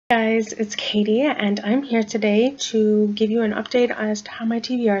Guys, it's Katie and I'm here today to give you an update as to how my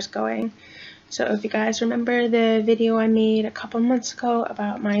TBR is going. So if you guys remember the video I made a couple months ago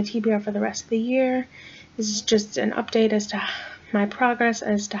about my TBR for the rest of the year, this is just an update as to my progress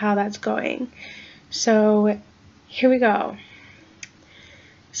as to how that's going. So here we go.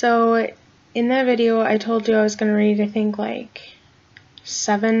 So in that video I told you I was going to read I think like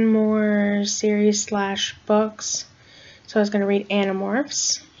 7 more series / books. So I was going to read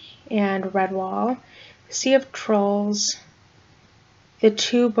Animorphs and Redwall, Sea of Trolls, the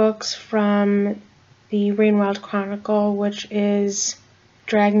 2 books from the Rainwild Chronicle, which is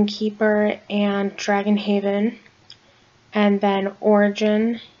Dragon Keeper and Dragon Haven, and then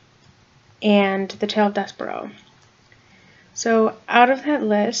Origin and The Tale of Despero. So out of that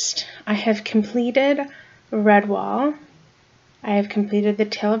list, I have completed Redwall, I have completed The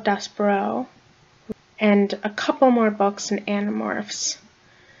Tale of Despero, and a couple more books in Animorphs.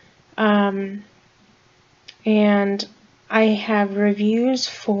 And I have reviews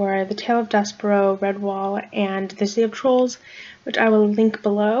for The Tale of Despero, Redwall, and The Sea of Trolls, which I will link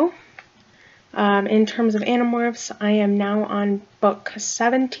below. In terms of Animorphs, I am now on book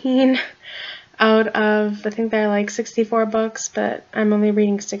 17 out of, I think there are like 64 books, but I'm only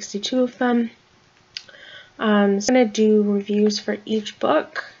reading 62 of them. So I'm going to do reviews for each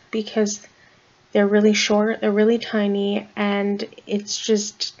book because they're really short, they're really tiny, and it's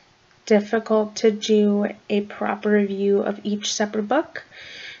just difficult to do a proper review of each separate book.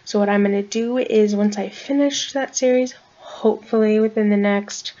 So what I'm going to do is once I finish that series, hopefully within the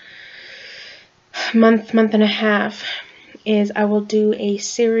next month and a half, is I will do a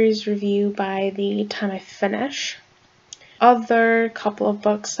series review by the time I finish. Other couple of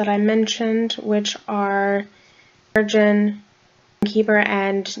books that I mentioned, which are Origin, Keeper,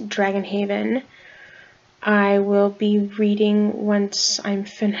 and Dragon Haven, I will be reading once I'm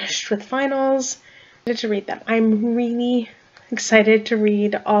finished with finals. I'm excited to read them. I'm really excited to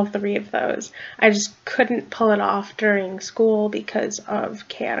read all 3 of those. I just couldn't pull it off during school because of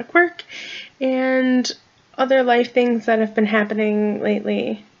chaotic work and other life things that have been happening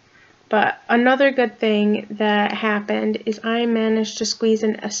lately. But another good thing that happened is I managed to squeeze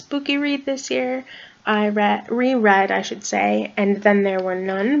in a spooky read this year. I reread, I should say, And Then There Were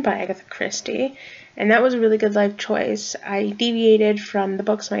None by Agatha Christie. And that was a really good life choice. I deviated from the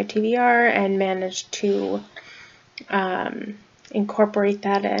books on my TBR and managed to incorporate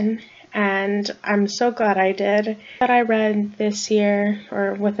that in. And I'm so glad I did. That I read this year,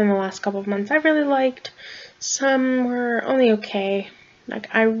 or within the last couple of months, I really liked. Some were only okay. Like,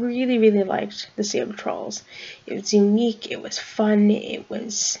 I really, really liked The Sea of Trolls. It was unique, it was fun, it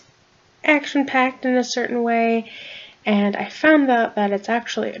was action-packed in a certain way. And I found out that it's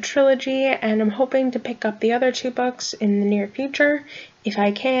actually a trilogy, and I'm hoping to pick up the other 2 books in the near future, if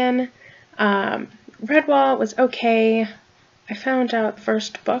I can. Redwall was okay. I found out the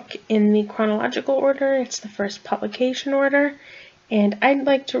first book in the chronological order. It's the first publication order, and I'd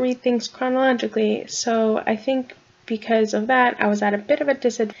like to read things chronologically, so I think because of that, I was at a bit of a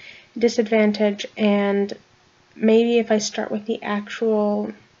disadvantage, and maybe if I start with the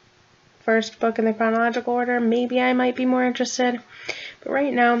actual first book in the chronological order, maybe I might be more interested. But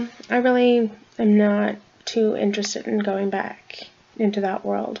right now, I really am not too interested in going back into that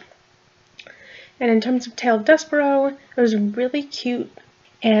world. And in terms of Tale of Despero, it was really cute,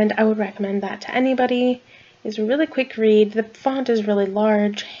 and I would recommend that to anybody. It's a really quick read, the font is really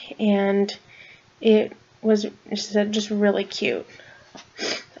large, and it was just really cute.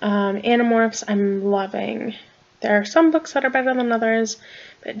 Animorphs, I'm loving. There are some books that are better than others,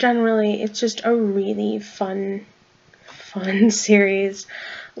 but generally it's just a really fun series.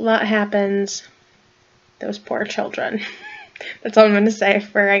 A lot happens. Those poor children. That's all I'm going to say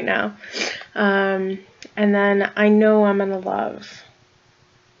for right now. And then I know I'm going to love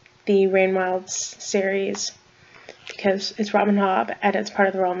the Rainwilds series because it's Robin Hobb and it's part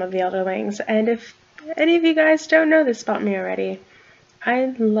of the realm of the Elderlings. And if any of you guys don't know this about me already,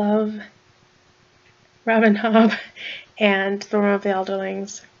 I love Robin Hobb and the realm of the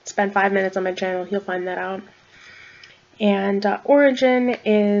Elderlings. Spend 5 minutes on my channel, you'll find that out. And Origin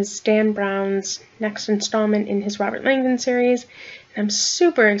is Dan Brown's next installment in his Robert Langdon series, and I'm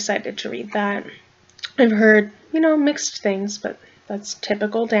super excited to read that. I've heard, mixed things, but that's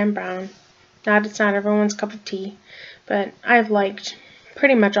typical Dan Brown. It's not everyone's cup of tea, but I've liked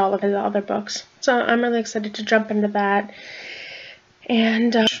pretty much all of his other books, so I'm really excited to jump into that.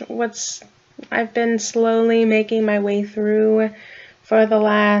 And I've been slowly making my way through for the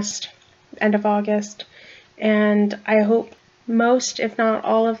last end of August, and I hope most, if not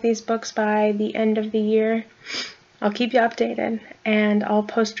all, of these books by the end of the year. I'll keep you updated, and I'll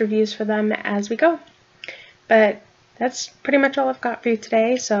post reviews for them as we go. But that's pretty much all I've got for you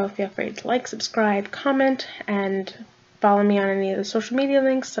today, so feel free to like, subscribe, comment, and follow me on any of the social media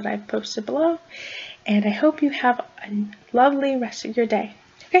links that I've posted below. And I hope you have a lovely rest of your day.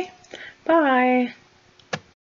 Okay, bye!